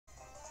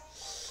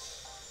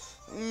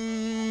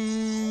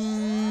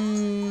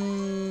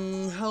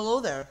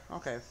Hello there.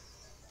 Okay.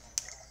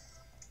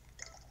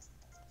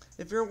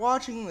 If you're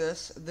watching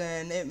this,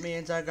 then it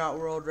means I got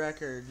world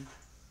record.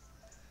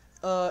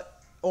 Uh,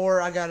 or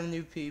I got a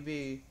new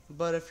PB.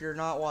 But if you're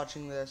not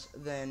watching this,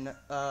 then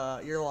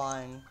you're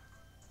lying.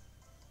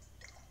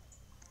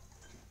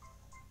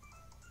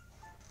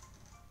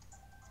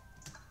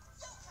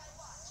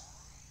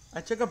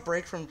 I took a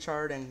break from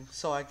charting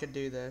so I could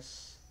do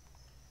this.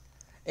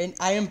 And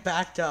I am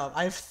backed up.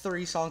 I have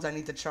 3 songs I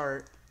need to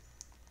chart.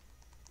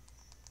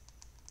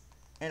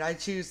 And I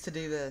choose to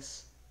do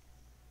this.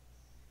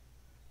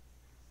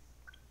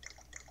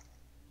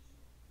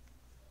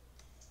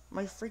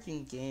 My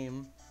freaking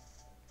game.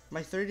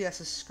 My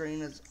 3DS's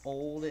screen is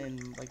old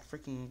and like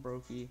freaking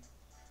brokey.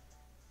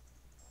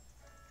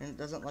 And it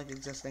doesn't like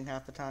existing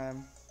half the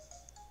time.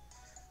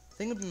 I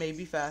think it may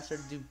be faster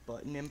to do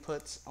button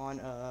inputs on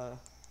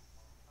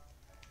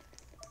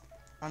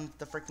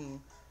the freaking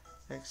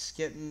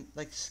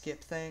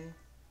skip thing.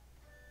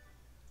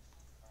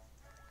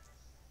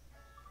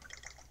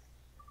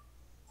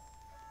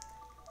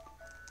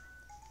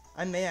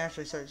 I may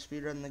actually start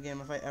speedrunning the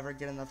game if I ever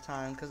get enough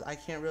time, because I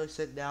can't really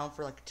sit down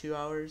for like 2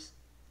 hours.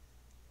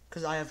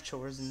 Because I have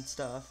chores and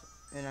stuff,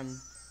 and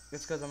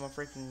it's because I'm a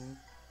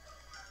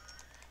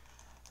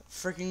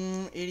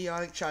freaking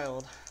idiotic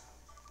child.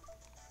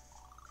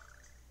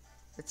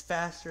 It's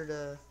faster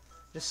to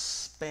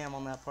just spam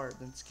on that part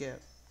than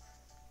skip.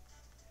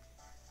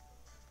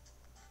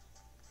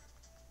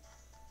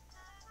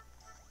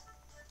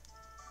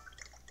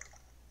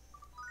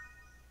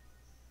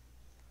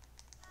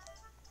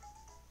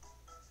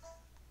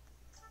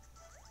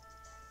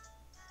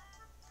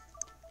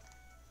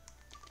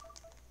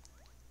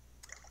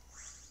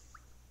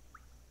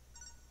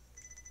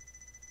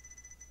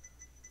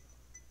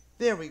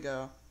 There we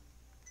go.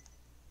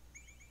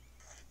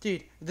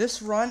 Dude,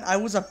 this run, I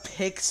was a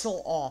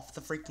pixel off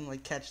the freaking,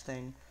 like, catch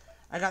thing.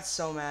 I got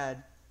so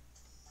mad.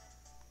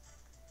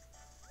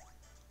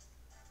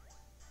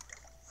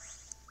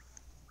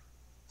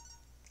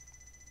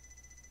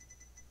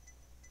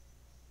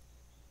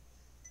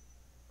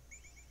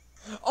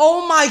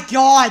 Oh my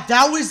god,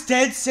 that was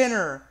dead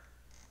center.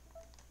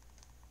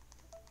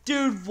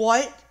 Dude,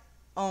 what?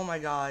 Oh my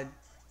god.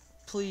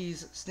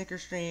 Please, Snicker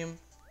stream.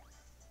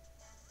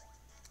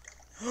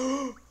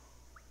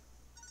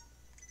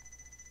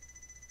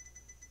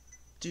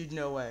 Dude,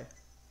 no way.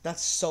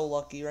 That's so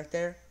lucky right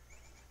there.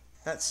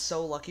 That's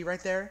so lucky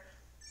right there.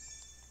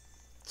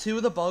 2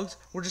 of the bugs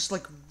were just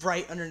like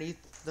right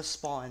underneath the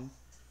spawn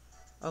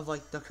of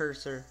like the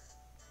cursor.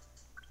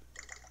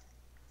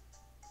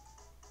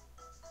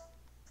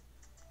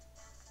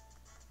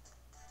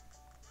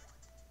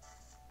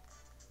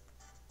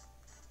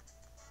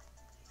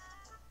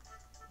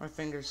 My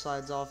finger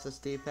slides off this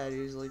D-pad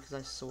usually because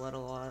I sweat a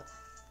lot.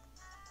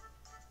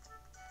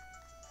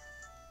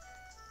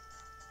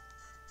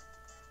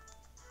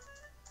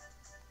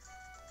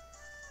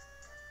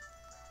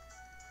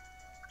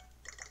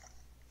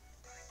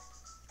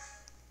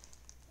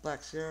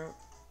 Black syrup.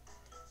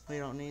 We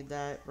don't need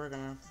that. We're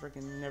gonna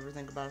freaking never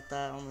think about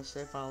that on the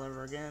save file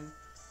ever again.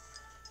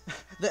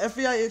 The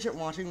FBI agent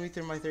watching me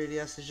through my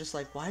 3DS is just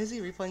like, why is he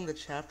replaying the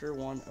chapter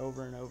 1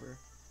 over and over?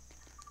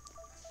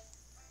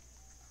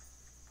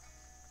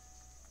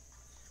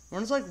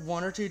 When there's like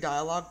 1 or 2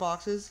 dialogue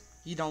boxes,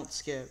 you don't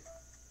skip.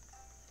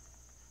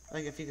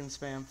 Like if you can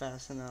spam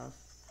fast enough.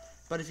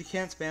 But if you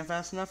can't spam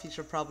fast enough, you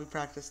should probably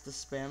practice the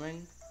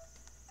spamming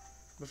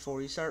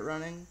before you start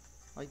running,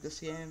 like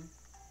this game.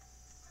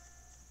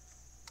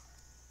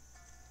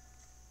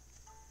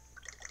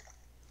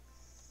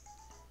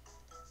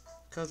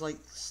 Because, like,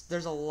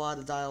 there's a lot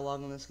of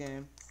dialogue in this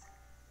game.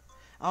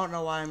 I don't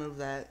know why I moved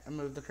that. I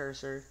moved the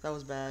cursor. That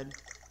was bad.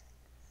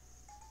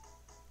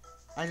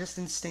 I just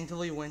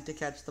instinctively went to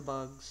catch the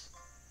bugs.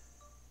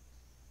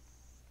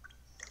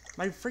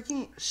 My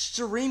freaking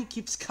stream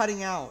keeps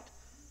cutting out.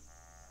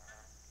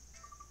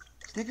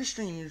 Snicker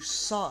stream, you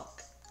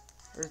suck.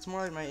 Or it's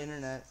more like my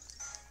internet.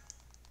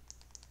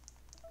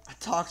 A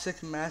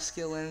toxic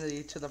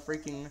masculinity to the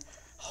freaking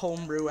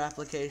homebrew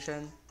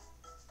application.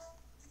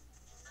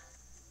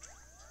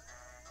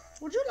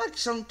 Would you like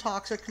some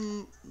toxic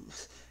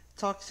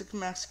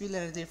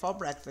masculinity for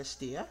breakfast,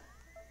 dear?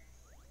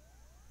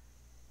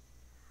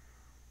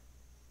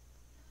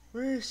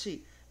 Where is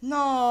she?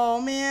 No,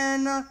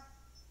 man.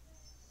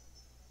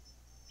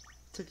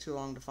 Took too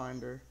long to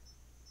find her.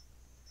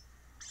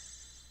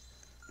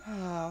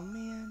 Oh,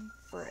 man.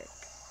 Frick.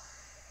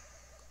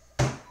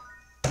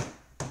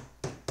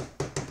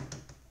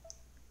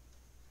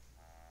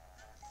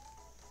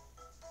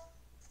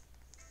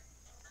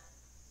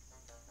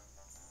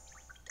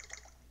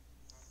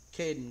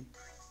 Caden.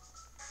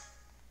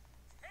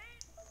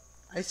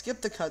 I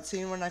skipped the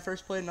cutscene when I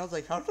first played, and I was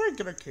like, how did I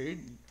get a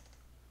Caden?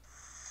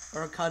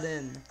 Or a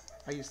cut-in,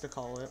 I used to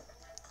call it.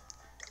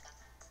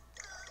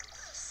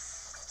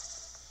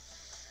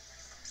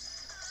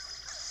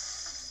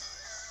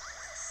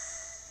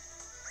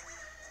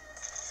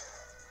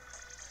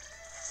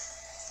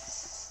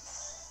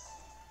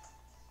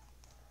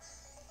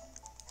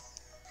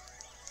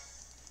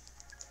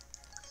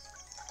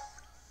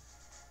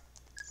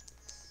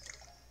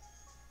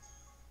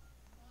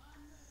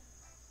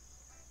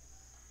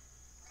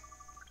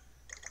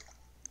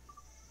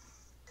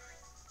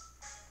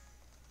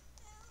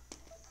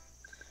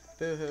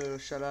 Boo-hoo,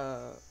 shut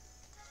up.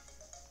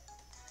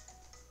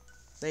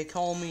 They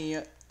call me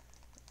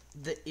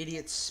the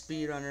idiot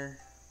speedrunner.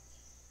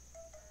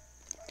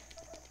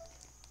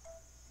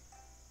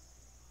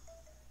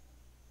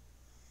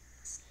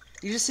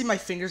 You just see my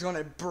fingers going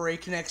at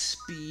breakneck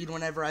speed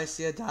whenever I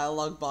see a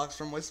dialogue box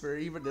from Whisper,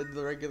 even in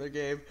the regular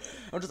game.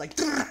 I'm just like,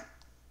 Drrr!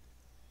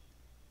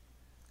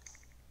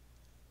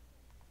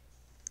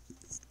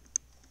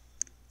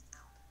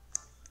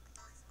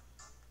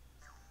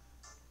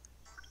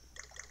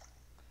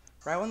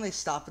 Right when they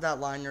stop at that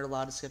line, you're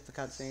allowed to skip the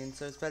cutscene,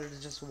 so it's better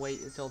to just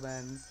wait until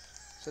then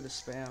instead of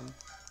spam.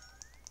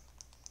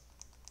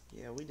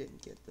 Yeah, we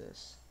didn't get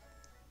this.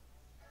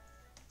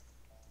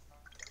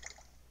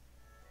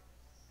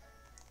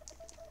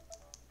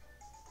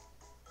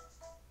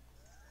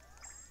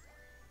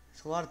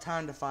 It's a lot of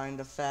time to find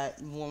a fat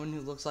woman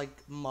who looks like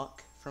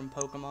Muck from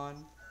Pokemon.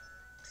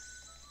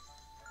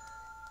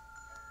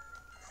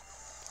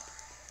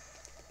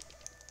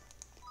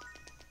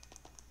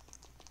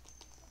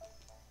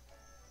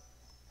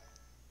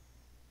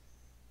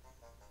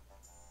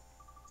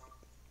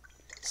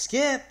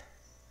 Skip!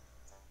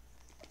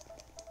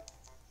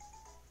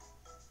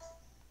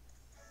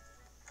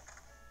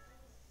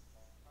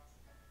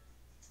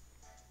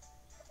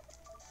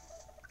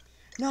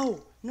 No!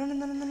 No, no,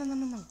 no, no, no, no, no,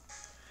 no, no.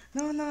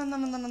 No, no, no, no,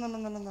 no, no, no,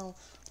 no, no, no.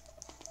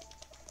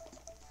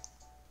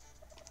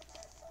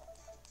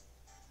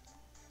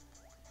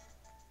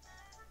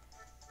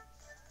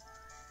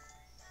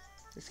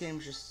 This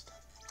game's just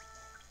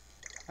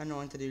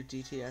annoying to do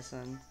DTS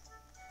in.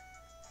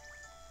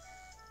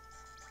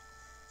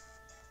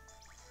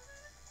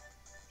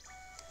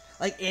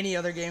 Like any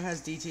other game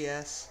has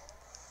DTS.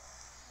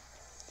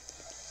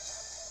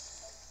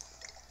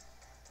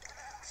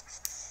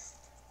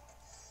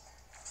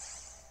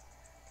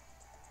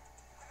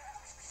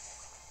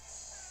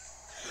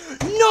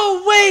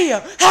 No way!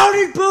 How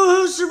did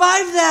Buhu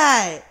survive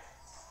that?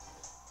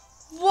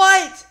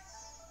 What?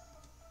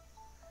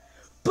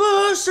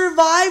 Buhu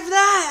survived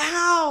that?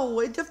 How?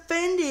 It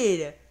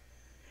defended.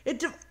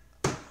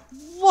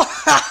 What?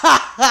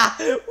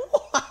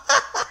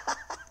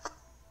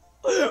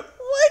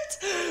 What?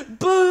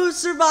 Buhu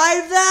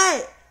survived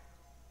that?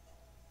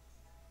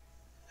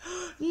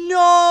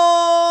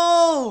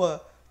 No!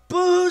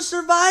 Buhu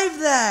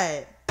survived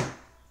that!